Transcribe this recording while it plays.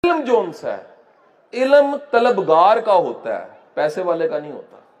علم جون سا ہے، علم طلبگار کا ہوتا ہے، پیسے والے کا نہیں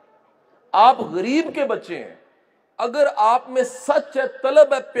ہوتا۔ آپ غریب کے بچے ہیں، اگر آپ میں سچ ہے،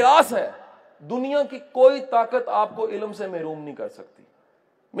 طلب ہے، پیاس ہے، دنیا کی کوئی طاقت آپ کو علم سے محروم نہیں کر سکتی۔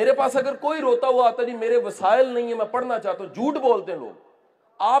 میرے پاس اگر کوئی روتا ہوا آتا جی میرے وسائل نہیں ہے، میں پڑھنا چاہتا ہوں، جھوٹ بولتے ہیں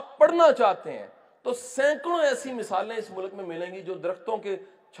لوگ۔ آپ پڑھنا چاہتے ہیں تو سینکڑوں ایسی مثالیں اس ملک میں ملیں گی، جو درختوں کے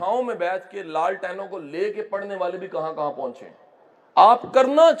چھاؤں میں بیٹھ کے لالٹینوں کو لے کے پڑھنے والے بھی کہاں کہاں پہنچے ہیں۔ آپ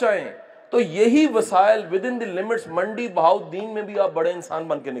کرنا چاہیں تو یہی وسائل ود ان دی لمٹس، منڈی بہاؤدین میں بھی آپ بڑے انسان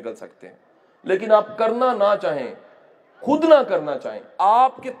بن کے نکل سکتے ہیں۔ لیکن آپ کرنا نہ چاہیں، خود نہ کرنا چاہیں،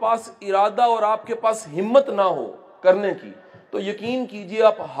 آپ کے پاس ارادہ اور آپ کے پاس ہمت نہ ہو کرنے کی، تو یقین کیجئے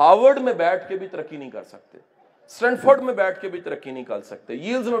آپ ہارورڈ میں بیٹھ کے بھی ترقی نہیں کر سکتے، اسٹینفورڈ میں بیٹھ کے بھی ترقی نہیں کر سکتے،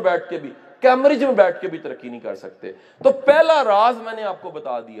 ییلز میں بیٹھ کے بھی، کیمبرج میں بیٹھ کے بھی ترقی نہیں کر سکتے۔ تو پہلا راز میں نے آپ کو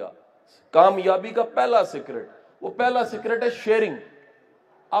بتا دیا، کامیابی کا پہلا سیکرٹ، وہ پہلا سیکرٹ ہے شیئرنگ۔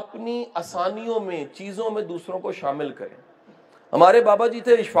 اپنی آسانیوں میں، چیزوں میں دوسروں کو شامل کریں۔ ہمارے بابا جی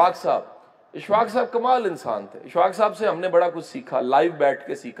تھے اشفاق صاحب، اشفاق صاحب کمال انسان تھے۔ اشفاق صاحب سے ہم نے بڑا کچھ سیکھا، لائیو بیٹھ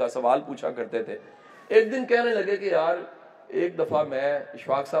کے سیکھا، سوال پوچھا کرتے تھے۔ ایک دن کہنے لگے کہ یار ایک دفعہ میں،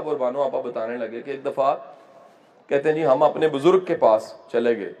 اشفاق صاحب اور بانو آپا بتانے لگے کہ ایک دفعہ کہتے ہیں جی ہم اپنے بزرگ کے پاس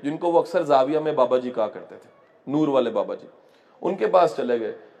چلے گئے، جن کو وہ اکثر زاویہ میں بابا جی کہا کرتے تھے، نور والے بابا جی، ان کے پاس چلے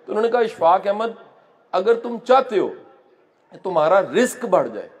گئے تو انہوں نے کہا اشفاق احمد اگر تم چاہتے ہو کہ تمہارا رزق بڑھ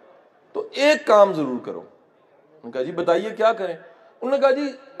جائے تو ایک کام ضرور کرو۔ انہوں نے کہا جی بتائیے کیا کریں؟ انہوں نے کہا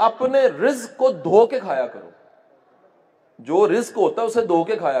جی اپنے رزق کو دھو کے کھایا کرو، جو رزق ہوتا ہے اسے دھو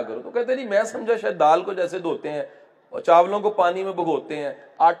کے کھایا کرو۔ تو کہتے ہیں جی میں سمجھا شاید دال کو جیسے دھوتے ہیں، چاولوں کو پانی میں بھگوتے ہیں،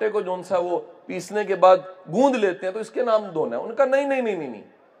 آٹے کو جون سا وہ پیسنے کے بعد گوند لیتے ہیں تو اس کے نام دھونا ہے۔ انہوں نے کہا نہیں نہیں نہیں نہیں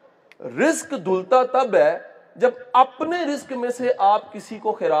نہیں، رزق دھلتا تب ہے جب اپنے رزق میں سے آپ کسی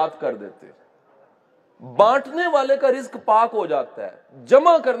کو خیرات کر دیتے۔ بانٹنے والے کا رزق پاک ہو جاتا ہے،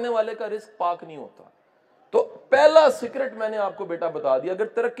 جمع کرنے والے کا رزق پاک نہیں ہوتا۔ تو پہلا سیکرٹ میں نے آپ کو بیٹا بتا دیا، اگر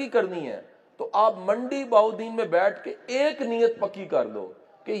ترقی کرنی ہے تو آپ منڈی باؤدین میں بیٹھ کے ایک نیت پکی کر دو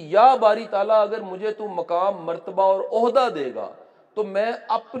کہ یا باری تعالیٰ اگر مجھے تو مقام، مرتبہ اور عہدہ دے گا تو میں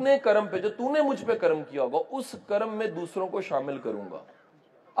اپنے کرم پہ، جو تو نے مجھ پہ کرم کیا ہوگا، اس کرم میں دوسروں کو شامل کروں گا۔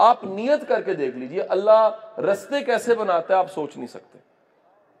 آپ نیت کر کے دیکھ لیجئے، اللہ رستے کیسے بناتا ہے آپ سوچ نہیں سکتے۔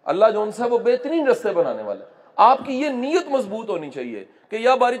 اللہ جون سا وہ بہترین رستے بنانے والا ہے۔ آپ کی یہ نیت مضبوط ہونی چاہیے کہ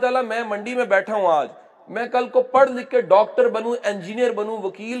یا باری تعالیٰ میں منڈی میں بیٹھا ہوں آج، میں کل کو پڑھ لکھ کے ڈاکٹر بنوں، انجینئر بنوں،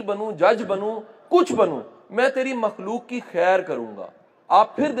 وکیل بنوں، جج بنوں، کچھ بنوں، میں تیری مخلوق کی خیر کروں گا۔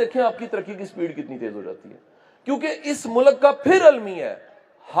 آپ پھر دیکھیں آپ کی ترقی کی سپیڈ کتنی تیز ہو جاتی ہے، کیونکہ اس ملک کا پھر المیہ ہے،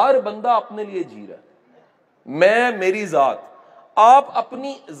 ہر بندہ اپنے لیے جی رہا ہے، میں، میری ذات۔ آپ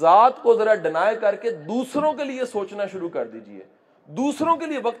اپنی ذات کو ذرا ڈینائی کر کے دوسروں کے لیے سوچنا شروع کر دیجئے، دوسروں کے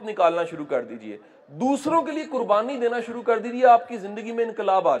لیے وقت نکالنا شروع کر دیجئے، دوسروں کے لیے قربانی دینا شروع کر دیجئے، آپ کی زندگی میں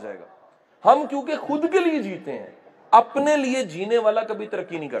انقلاب آ جائے گا۔ ہم کیونکہ خود کے لیے جیتے ہیں، اپنے لیے جینے والا کبھی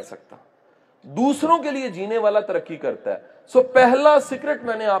ترقی نہیں کر سکتا، دوسروں کے لیے جینے والا ترقی کرتا ہے۔ سو پہلا سیکرٹ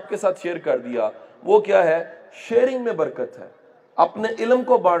میں نے آپ کے ساتھ شیئر کر دیا، وہ کیا ہے؟ شیئرنگ میں برکت ہے۔ اپنے علم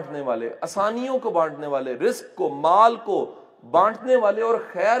کو بانٹنے والے، آسانیوں کو بانٹنے والے، رزق کو، مال کو بانٹنے والے اور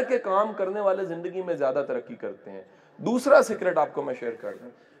خیر کے کام کرنے والے زندگی میں زیادہ ترقی کرتے ہیں۔ دوسرا سیکرٹ آپ کو میں شیئر کر دوں،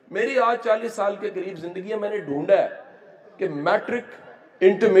 میری آج 40 سال کے قریب زندگی ہے، میں نے ڈھونڈا ہے کہ matric,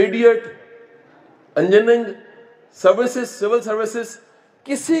 intermediate, engineering, services, civil services,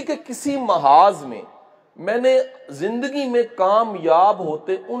 کسی کے کسی محاذ میں نے زندگی میں کامیاب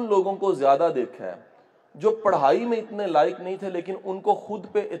ہوتے ان لوگوں کو زیادہ دیکھا ہے جو پڑھائی میں اتنے لائق نہیں تھے لیکن ان کو خود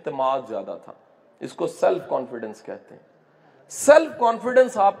پہ اعتماد زیادہ تھا۔ اس کو سیلف کانفیڈنس کہتے ہیں۔ سیلف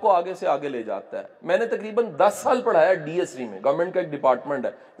کانفیڈنس آپ کو آگے سے آگے لے جاتا ہے۔ میں نے تقریباً 10 سال پڑھایا ڈی ایس ری میں، گورنمنٹ کا ایک ڈپارٹمنٹ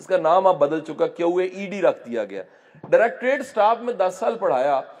ہے، اس کا نام اب بدل چکا، کیو اے ای ڈی رکھ دیا گیا۔ ڈائریکٹریٹ سٹاف میں 10 سال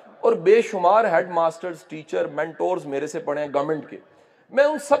پڑھایا اور بے شمار ہیڈ ماسٹرز، ٹیچر، مینٹورز میرے سے پڑھے ہیں گورنمنٹ کے۔ میں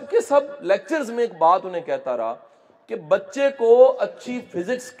ان سب کے سب لیکچرز میں ایک بات انہیں کہتا رہا کہ بچے کو اچھی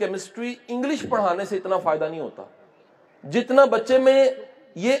فزکس، کیمسٹری، انگلش پڑھانے سے اتنا فائدہ نہیں ہوتا جتنا بچے میں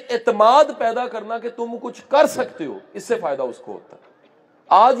یہ اعتماد پیدا کرنا کہ تم کچھ کر سکتے ہو، اس سے فائدہ اس کو ہوتا ہے۔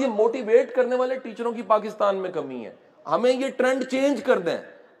 آج یہ موٹیویٹ کرنے والے ٹیچروں کی پاکستان میں کمی ہے۔ ہمیں یہ ٹرینڈ چینج کر دیں،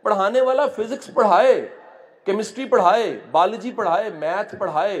 پڑھانے والا فزکس پڑھائے، کیمسٹری پڑھائے، بایولوجی پڑھائے، میتھ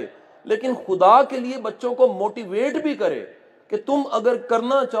پڑھائے، لیکن خدا کے لیے بچوں کو موٹیویٹ بھی کرے کہ تم اگر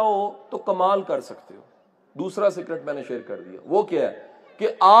کرنا چاہو تو کمال کر سکتے ہو۔ دوسرا سیکرٹ میں نے شیئر کر دیا، وہ کیا ہے کہ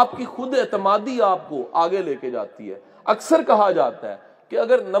آپ کی خود اعتمادی آپ کو آگے لے کے جاتی ہے۔ اکثر کہا جاتا ہے کہ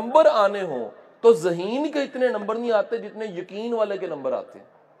اگر نمبر آنے ہوں تو ذہین کے اتنے نمبر نہیں آتے جتنے یقین والے کے نمبر آتے ہیں۔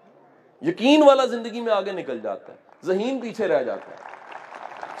 یقین والا زندگی میں آگے نکل جاتا ہے، ذہین پیچھے رہ جاتا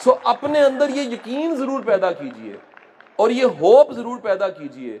ہے۔ سو اپنے اندر یہ یقین ضرور پیدا کیجئے اور یہ ہوپ ضرور پیدا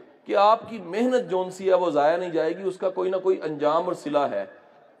کیجئے کہ آپ کی محنت جون سی ہے وہ ضائع نہیں جائے گی، اس کا کوئی نہ کوئی انجام اور صلہ ہے۔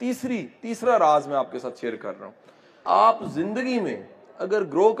 تیسرا راز میں آپ کے ساتھ شیئر کر رہا ہوں، آپ زندگی میں اگر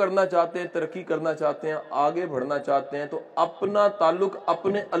گرو کرنا چاہتے ہیں، ترقی کرنا چاہتے ہیں، آگے بڑھنا چاہتے ہیں، تو اپنا تعلق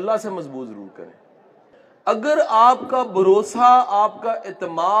اپنے اللہ سے مضبوط ضرور کریں۔ اگر آپ کا بھروسہ، آپ کا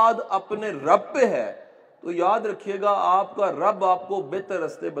اعتماد اپنے رب پہ ہے تو یاد رکھیے گا آپ کا رب آپ کو بہتر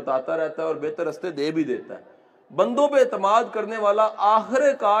راستے بتاتا رہتا ہے اور بہتر راستے دے بھی دیتا ہے۔ بندوں پہ اعتماد کرنے والا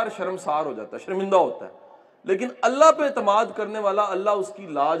آخر کار شرمسار ہو جاتا ہے، شرمندہ ہوتا ہے، لیکن اللہ پہ اعتماد کرنے والا اللہ اس کی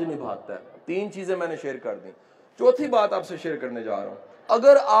لاج نبھاتا ہے۔ 3 چیزیں میں نے شیئر کر دیں۔ چوتھی بات آپ سے شیئر کرنے جا رہا ہوں،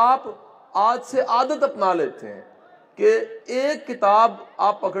 اگر آپ آج سے عادت اپنا لیتے ہیں کہ ایک کتاب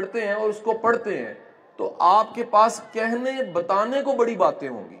آپ پکڑتے ہیں اور اس کو پڑھتے ہیں تو آپ کے پاس کہنے بتانے کو بڑی باتیں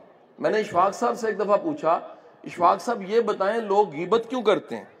ہوں گی۔ میں نے اشفاق صاحب سے ایک دفعہ پوچھا، اشفاق صاحب یہ بتائیں لوگ غیبت کیوں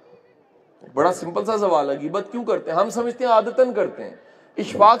کرتے ہیں؟ بڑا سمپل سا سوال ہے، غیبت کیوں کرتے ہیں؟ ہم سمجھتے ہیں عادتاً کرتے ہیں۔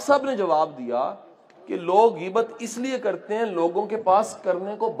 اشفاق صاحب نے جواب دیا کہ لوگ غیبت اس لیے کرتے ہیں، لوگوں کے پاس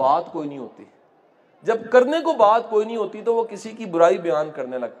کرنے کو بات کوئی نہیں ہوتی۔ جب کرنے کو بات کوئی نہیں ہوتی تو وہ کسی کی برائی بیان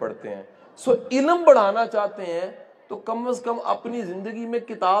کرنے لگ پڑتے ہیں۔ علم بڑھانا چاہتے ہیں تو کم از کم اپنی زندگی میں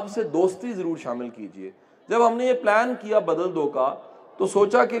کتاب سے دوستی ضرور شامل کیجئے۔ جب ہم نے یہ پلان کیا بدل دو کا تو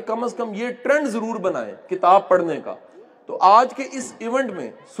سوچا کہ کم از کم یہ ٹرینڈ ضرور بنائیں کتاب پڑھنے کا۔ تو آج کے اس ایونٹ میں،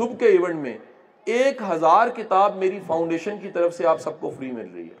 صبح کے ایونٹ میں 1000 کتاب میری فاؤنڈیشن کی طرف سے آپ سب کو فری مل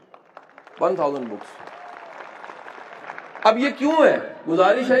رہی ہے، 1000 بکس۔ اب یہ کیوں ہے؟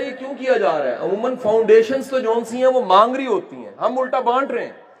 گزارش ہے یہ کیوں کیا جا رہا ہے؟ عموماً فاؤنڈیشنز تو جون سی ہیں وہ مانگ رہی ہوتی ہیں، ہم الٹا بانٹ رہے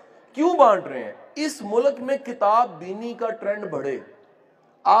ہیں۔ کیوں بانٹ رہے ہیں؟ اس ملک میں کتاب بینی کا ٹرینڈ بڑھے۔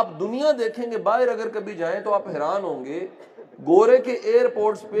 آپ دنیا دیکھیں گے، باہر اگر کبھی جائیں تو آپ حیران ہوں گے، گورے کے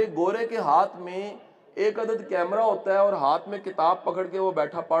ایئرپورٹس پہ گورے کے ہاتھ میں ایک عدد کیمرہ ہوتا ہے اور ہاتھ میں کتاب پکڑ کے وہ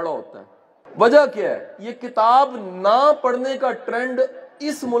بیٹھا پڑھ رہا ہوتا ہے۔ وجہ کیا ہے؟ یہ کتاب نہ پڑھنے کا ٹرینڈ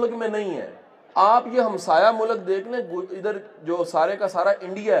اس ملک میں نہیں ہے۔ آپ یہ ہمسایہ ملک دیکھ لیں، ادھر جو سارے کا سارا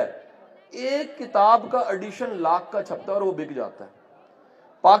انڈیا ہے، ایک کتاب کا ایڈیشن لاکھ کا چھپتا ہے اور وہ بک جاتا ہے۔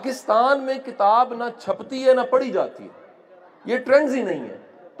 پاکستان میں کتاب نہ چھپتی ہے نہ پڑھی جاتی ہے، یہ ٹرینڈز ہی نہیں ہے۔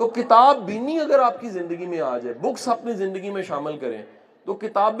 تو کتاب بینی اگر آپ کی زندگی میں آ جائے، بکس اپنی زندگی میں شامل کریں تو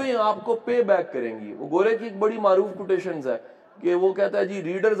کتابیں آپ کو پے بیک کریں گی۔ وہ گورے کی ایک بڑی معروف کوٹیشنز ہے کہ وہ کہتا ہے جی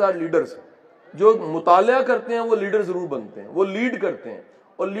ریڈرز آر لیڈرز، جو مطالعہ کرتے ہیں وہ لیڈر ضرور بنتے ہیں، وہ لیڈ کرتے ہیں۔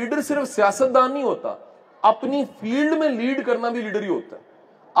 اور لیڈر صرف سیاستدان نہیں ہوتا، اپنی فیلڈ میں لیڈ کرنا بھی لیڈر ہی ہوتا ہے۔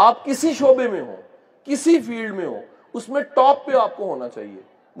 آپ کسی شعبے میں ہو، کسی فیلڈ میں ہو، اس میں ٹاپ پہ آپ کو ہونا چاہیے۔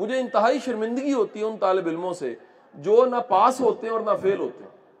 مجھے انتہائی شرمندگی ہوتی ہے ان طالب علموں سے جو نہ پاس ہوتے ہیں اور نہ فیل ہوتے ہیں۔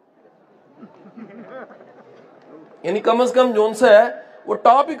 یعنی کم از کم جون سا ہے وہ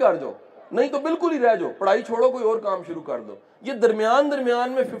ٹاپ ہی کر جاؤ، نہیں تو بالکل ہی رہ جاؤ، پڑھائی چھوڑو کوئی اور کام شروع کر دو۔ یہ درمیان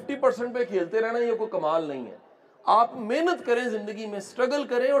میں 50% پہ کھیلتے رہنا یہ کوئی کمال نہیں ہے۔ آپ محنت کریں، زندگی میں سٹرگل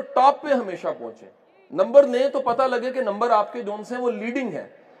کریں اور ٹاپ پہ ہمیشہ پہنچیں۔ نمبر لیں تو پتہ لگے کہ نمبر آپ کے جون سے ہیں وہ لیڈنگ ہے۔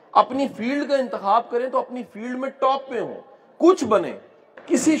 اپنی فیلڈ کا انتخاب کریں تو اپنی فیلڈ میں ٹاپ پہ ہوں، کچھ بنیں،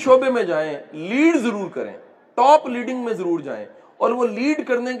 کسی شعبے میں جائیں، لیڈ ضرور کریں، ٹاپ لیڈنگ میں ضرور جائیں۔ اور وہ لیڈ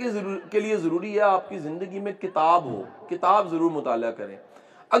کرنے کے لیے ضروری ہے آپ کی زندگی میں کتاب ہو، کتاب ضرور مطالعہ کریں۔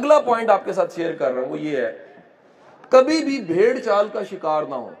 اگلا پوائنٹ آپ کے ساتھ شیئر کر رہا ہوں وہ یہ ہے، کبھی بھی بھیڑ چال کا شکار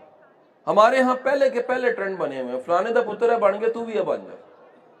نہ ہو۔ ہمارے ہاں پہلے کے پہلے ٹرینڈ بنے ہوئے ہیں، فلانے دا پتر ہے بن گیا تو بھی ہے بن جا،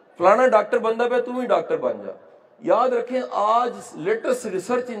 فلانا ڈاکٹر بندہ پہ تو بھی ڈاکٹر بن جا۔ یاد رکھیں آج لیٹسٹ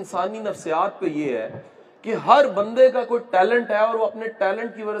ریسرچ انسانی نفسیات پہ یہ ہے کہ ہر بندے کا کوئی ٹیلنٹ ہے اور وہ اپنے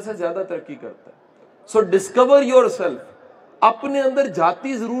ٹیلنٹ کی وجہ سے زیادہ ترقی کرتا ہے۔ سو ڈسکور یور سیلف، اپنے اندر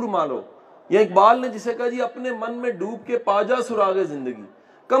جاتی ضرور مانو۔ یا اقبال نے جسے کہا جی اپنے من میں ڈوب کے پا جا سراغ زندگی،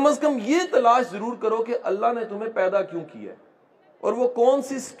 کم از کم یہ تلاش ضرور کرو کہ اللہ نے تمہیں پیدا کیوں کیا ہے اور وہ کون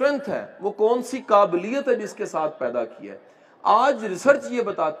سی سٹرنتھ ہے، وہ کون سی قابلیت ہے جس کے ساتھ پیدا کیا ہے۔ آج ریسرچ یہ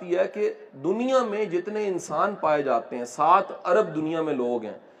بتاتی ہے کہ دنیا میں جتنے انسان پائے جاتے ہیں، 7 ارب دنیا میں لوگ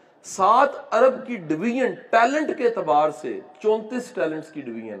ہیں، 7 ارب کی ڈویژن ٹیلنٹ کے اعتبار سے 34 ٹیلنٹس کی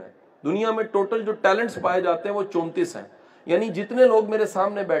ڈویژن ہے۔ دنیا میں ٹوٹل جو ٹیلنٹس پائے جاتے ہیں وہ 34 ہیں۔ یعنی جتنے لوگ میرے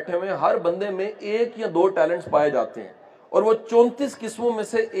سامنے بیٹھے ہوئے ہیں ہر بندے میں 1 یا 2 ٹیلنٹس پائے جاتے ہیں، اور وہ 34 قسموں میں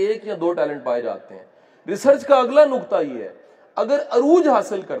سے 1 یا 2 ٹیلنٹ پائے جاتے ہیں۔ ریسرچ کا اگلا نقطہ یہ ہے، اگر عروج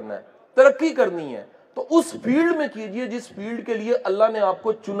حاصل کرنا ہے، ترقی کرنی ہے تو اس فیلڈ میں کیجئے جس فیلڈ کے لیے اللہ نے آپ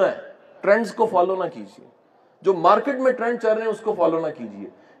کو چنا ہے۔ ٹرینڈز کو فالو نہ کیجئے، جو مارکیٹ میں ٹرینڈ چل رہے ہیں اس کو فالو نہ کیجئے۔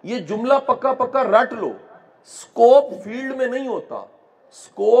 یہ جملہ پکا پکا رٹ لو، سکوپ فیلڈ میں نہیں ہوتا،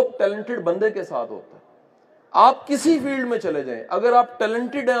 سکوپ ٹیلنٹڈ بندے کے ساتھ ہوتا ہے۔ آپ کسی فیلڈ میں چلے جائیں، اگر آپ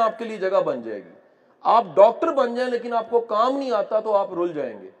ٹیلنٹڈ ہیں آپ کے لیے جگہ بن جائے گی۔ آپ ڈاکٹر بن جائیں لیکن آپ کو کام نہیں آتا تو آپ رل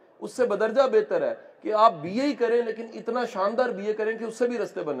جائیں گے۔ اس سے بدرجہ بہتر ہے کہ آپ بی اے ہی کریں لیکن اتنا شاندار بی اے کریں کہ اس سے بھی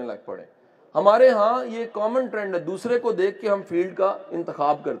رستے بننے لگ پڑیں۔ ہمارے ہاں یہ کامن ٹرینڈ ہے، دوسرے کو دیکھ کے ہم فیلڈ کا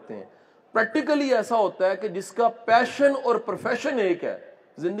انتخاب کرتے ہیں۔ پریکٹیکلی ایسا ہوتا ہے کہ جس کا پیشن اور پروفیشن ایک ہے،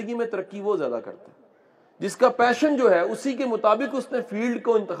 زندگی میں ترقی وہ زیادہ کرتا ہے۔ جس کا پیشن جو ہے اسی کے مطابق اس نے فیلڈ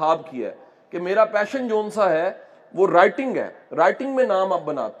کو انتخاب کیا ہے کہ میرا پیشن جون سا ہے وہ رائٹنگ ہے، رائٹنگ میں نام آپ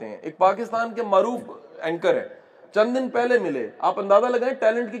بناتے ہیں۔ ایک پاکستان کے معروف اینکر ہے، چند دن پہلے ملے، آپ اندازہ لگائیں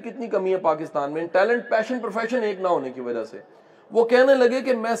ٹیلنٹ کی کتنی کمی ہے پاکستان میں، ٹیلنٹ پیشن پروفیشن ایک نہ ہونے کی وجہ سے۔ وہ کہنے لگے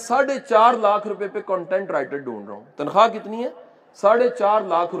کہ میں 4.5 لاکھ روپے پہ کنٹینٹ رائٹر ڈھونڈ رہا ہوں۔ تنخواہ کتنی ہے؟ 4.5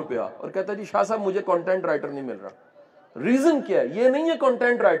 لاکھ روپیہ۔ اور کہتا جی شاہ صاحب مجھے کنٹینٹ رائٹر نہیں مل رہا۔ ریزن کیا ہے؟ یہ نہیں ہے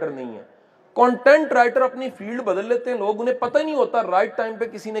کنٹینٹ رائٹر نہیں ہے، کنٹینٹ رائٹر اپنی فیلڈ بدل لیتے ہیں لوگ، انہیں پتہ ہی نہیں ہوتا، رائٹ ٹائم پہ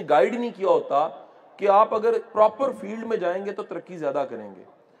کسی نے گائیڈ نہیں کیا ہوتا کہ آپ اگر پراپر فیلڈ میں جائیں گے تو ترقی زیادہ کریں گے۔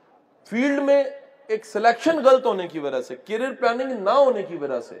 فیلڈ میں ایک سلیکشن غلط ہونے کی وجہ سے، کیریئر پلاننگ نہ ہونے کی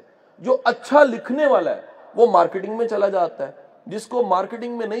وجہ سے، جو اچھا لکھنے والا ہے وہ مارکیٹنگ میں چلا جاتا ہے، جس کو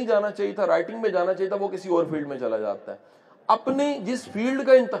مارکیٹنگ میں نہیں جانا چاہیے تھا، رائٹنگ میں جانا چاہیے تھا، وہ کسی اور فیلڈ میں چلا جاتا ہے۔ اپنے جس فیلڈ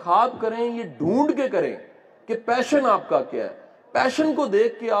کا انتخاب کریں یہ ڈھونڈ کے کریں کہ پیشن آپ کا کیا ہے، پیشن کو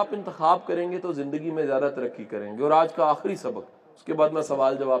دیکھ کے آپ انتخاب کریں گے تو زندگی میں زیادہ ترقی کریں گے۔ اور آج کا آخری سبق، اس کے بعد میں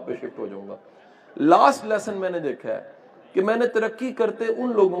سوال جواب پہ شفٹ ہو جاؤں گا۔ لاسٹ لیسن میں نے دیکھا ہے کہ میں نے ترقی کرتے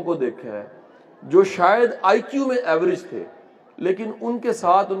ان لوگوں کو دیکھا ہے جو شاید آئی کیو میں ایوریج تھے، لیکن ان کے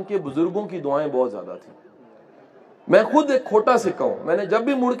ساتھ ان کے بزرگوں کی دعائیں بہت زیادہ تھیں۔ میں خود ایک کھوٹا سکہ ہوں، میں نے جب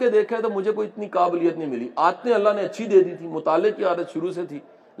بھی مڑ کے دیکھا ہے تو مجھے کوئی اتنی قابلیت نہیں ملی۔ عادتیں اللہ نے اچھی دے دی تھی، مطالعے کی عادت شروع سے تھی،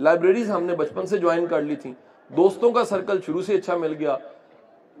 لائبریریز ہم نے بچپن سے جوائن کر لی تھی، دوستوں کا سرکل شروع سے اچھا مل گیا،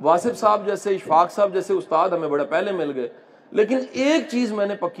 واصف صاحب جیسے، اشفاق صاحب جیسے استاد ہمیں بڑا پہلے مل گئے۔ لیکن ایک چیز میں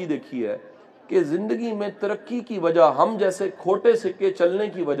نے پکی دیکھی ہے کہ زندگی میں ترقی کی وجہ، ہم جیسے کھوٹے سکے چلنے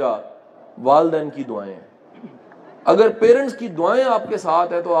کی وجہ والدین کی دعائیں ہیں۔ اگر پیرنٹس کی دعائیں آپ کے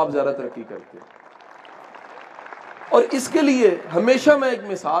ساتھ ہیں تو آپ زیادہ ترقی کرتے ہیں۔ اور اس کے لیے ہمیشہ میں ایک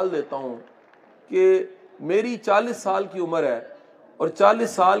مثال دیتا ہوں کہ میری 40 سال کی عمر ہے، اور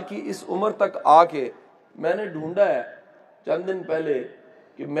 40 سال کی اس عمر تک آ کے میں نے ڈھونڈا ہے چند دن پہلے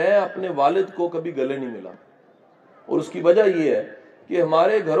کہ میں اپنے والد کو کبھی گلے نہیں ملا۔ اور اس کی وجہ یہ ہے کہ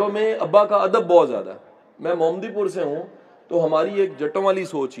ہمارے گھروں میں ابا کا ادب بہت زیادہ ہے۔ میں محمدی پور سے ہوں تو ہماری ایک جٹوں والی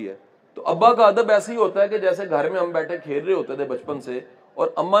سوچ ہی ہے، تو ابا کا ادب ایسے ہی ہوتا ہے کہ جیسے گھر میں ہم بیٹھے کھیل رہے ہوتے تھے بچپن سے، اور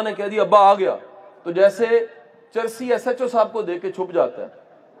اماں نے کہہ دی ابا آ گیا، تو جیسے چرسی ایس ایچ او صاحب کو دیکھ کے چھپ جاتا ہے،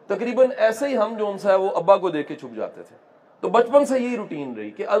 تقریباً ایسے ہی ہم جو ہے وہ ابا کو دیکھ کے چھپ جاتے تھے۔ تو بچپن سے یہی روٹین رہی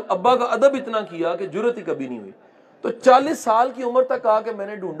کہ ابا کا ادب اتنا کیا کہ جرت ہی کبھی نہیں ہوئی۔ تو 40 سال کی عمر تک آ کے میں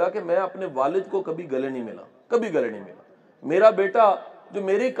نے ڈھونڈا کہ میں اپنے والد کو کبھی گلے نہیں ملا، کبھی گلے نہیں ملا۔ میرا بیٹا جو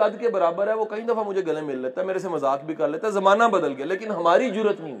میرے قد کے برابر ہے وہ کئی دفعہ مجھے گلے مل لیتا ہے، میرے سے مذاق بھی کر لیتا ہے، زمانہ بدل گیا، لیکن ہماری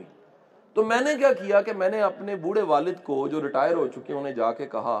جرت نہیں ہوئی۔ تو میں نے کیا کیا کہ میں نے اپنے بوڑھے والد کو جو ریٹائر ہو چکے انہیں جا کے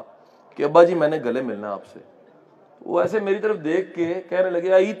کہا کہ ابا جی میں نے گلے ملنا ہے آپ سے۔ وہ ایسے میری طرف دیکھ کے کہنے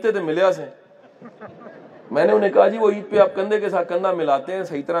لگے عید تے ملیا سے۔ میں نے انہیں کہا جی وہ عید پہ آپ کندھے کے ساتھ کندھا ملاتے ہیں،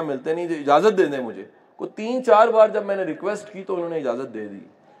 صحیح طرح ملتے نہیں، اجازت دے دیں مجھے۔ کو 3-4 بار جب میں نے ریکویسٹ کی تو انہوں نے اجازت دے دی۔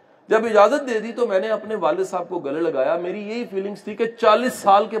 جب اجازت دے دی تو میں نے اپنے والد صاحب کو گلے لگایا۔ میری یہی فیلنگز تھی کہ 40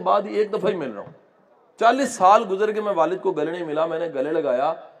 سال کے بعد ایک دفعہ ہی مل رہا ہوں، 40 سال گزر کے میں والد کو گلے نہیں ملا۔ میں نے گلے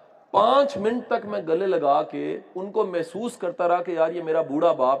لگایا، 5 منٹ تک میں گلے لگا کے ان کو محسوس کرتا رہا کہ یار یہ میرا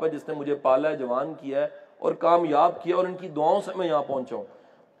بوڑھا باپ ہے جس نے مجھے پالا ہے، جوان کیا ہے اور کامیاب کیا، اور ان کی دعاؤں سے میں یہاں پہنچا ہوں۔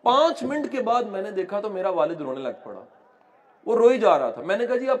 5 منٹ کے بعد میں نے دیکھا تو میرا والد رونے لگ پڑا، وہ روئی جا رہا تھا۔ میں نے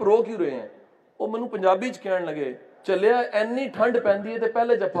کہا جی آپ رو کیوں رہے ہیں؟ وہ مینوں پنجابی چ کہن لگے چلیا اینی ٹھنڈ پیندی ہے تے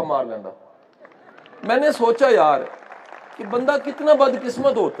پہلے جفا مار لیندا۔ میں نے سوچا یار کہ بندہ کتنا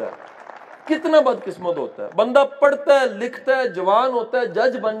بدقسمت ہوتا ہے، کتنا بدقسمت ہوتا ہے۔ بندہ پڑھتا ہے، لکھتا ہے، جوان ہوتا ہے،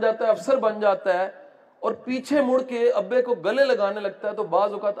 جج بن جاتا ہے، افسر بن جاتا ہے، اور پیچھے مڑ کے ابے کو گلے لگانے لگتا ہے تو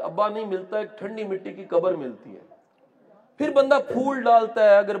بعض اوقات ابا نہیں ملتا، ایک ٹھنڈی مٹی کی قبر ملتی ہے۔ پھر بندہ پھول ڈالتا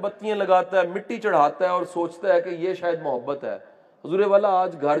ہے، اگربتیاں لگاتا ہے، مٹی چڑھاتا ہے اور سوچتا ہے کہ یہ شاید محبت ہے۔ حضور والا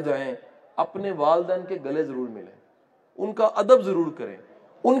آج گھر جائیں، اپنے والدین کے گلے ضرور ملیں، ان کا ادب ضرور کریں،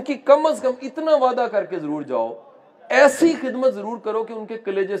 ان کی کم از کم اتنا وعدہ کر کے ضرور جاؤ، ایسی خدمت ضرور کرو کہ ان کے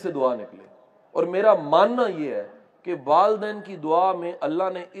کلیجے سے دعا نکلے۔ اور میرا ماننا یہ ہے کہ والدین کی دعا میں اللہ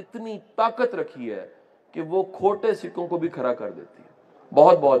نے اتنی طاقت رکھی ہے کہ وہ کھوٹے سکوں کو بھی کھڑا کر دیتی ہے۔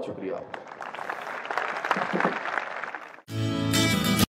 بہت بہت شکریہ آپ کا۔